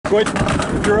Go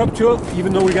ahead, if you're up to it,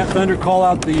 even though we got Thunder, call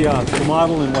out the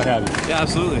model and what have you. Yeah,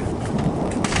 absolutely.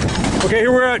 Okay,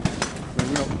 here we're at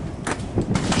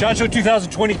SHOT Show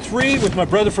 2023 with my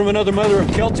brother from another mother of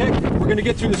Kel Tec. We're going to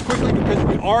get through this quickly because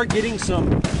we are getting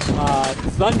some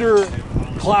thunder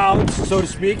clouds, so to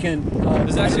speak, and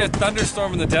there's actually a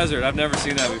thunderstorm in the desert. I've never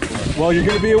seen that before. Well, you're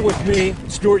going to be with me,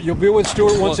 Stuart. You'll be with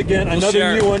Stuart once again.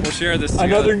 Another new one. We'll share this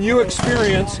together. Another new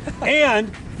experience,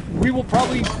 and we will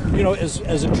probably, you know,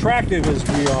 as attractive as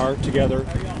we are together,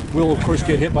 we'll of course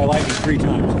get hit by lightning 3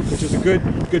 times, which is a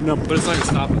good number. But it's not going to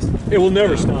stop us. It will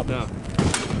never stop no. us.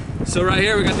 So right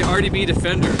here we got the RDB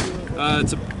Defender.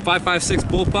 It's a 5.56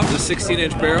 bullpup with a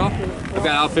 16-inch barrel. I've got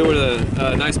outfit with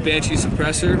a nice Banshee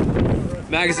suppressor.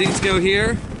 Magazines go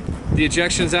here. The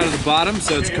ejection's out of the bottom,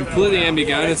 so it's completely ambi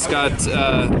gun. It's got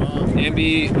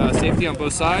ambi safety on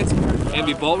both sides,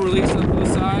 ambi bolt release on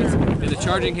both sides, and the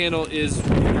charging handle is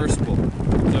reversible.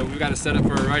 So we've got it set up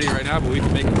for a righty right now, but we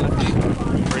can make it lefty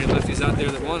for any lefties out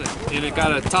there that want it. And it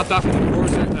got a topped off with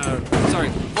a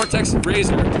Vortex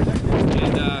razor.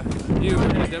 And you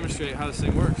can demonstrate how this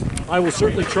thing works. I will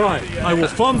certainly try. I will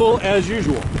fumble as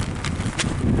usual.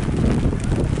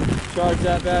 Charge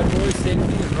that bad boy, safety,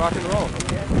 and rock and roll.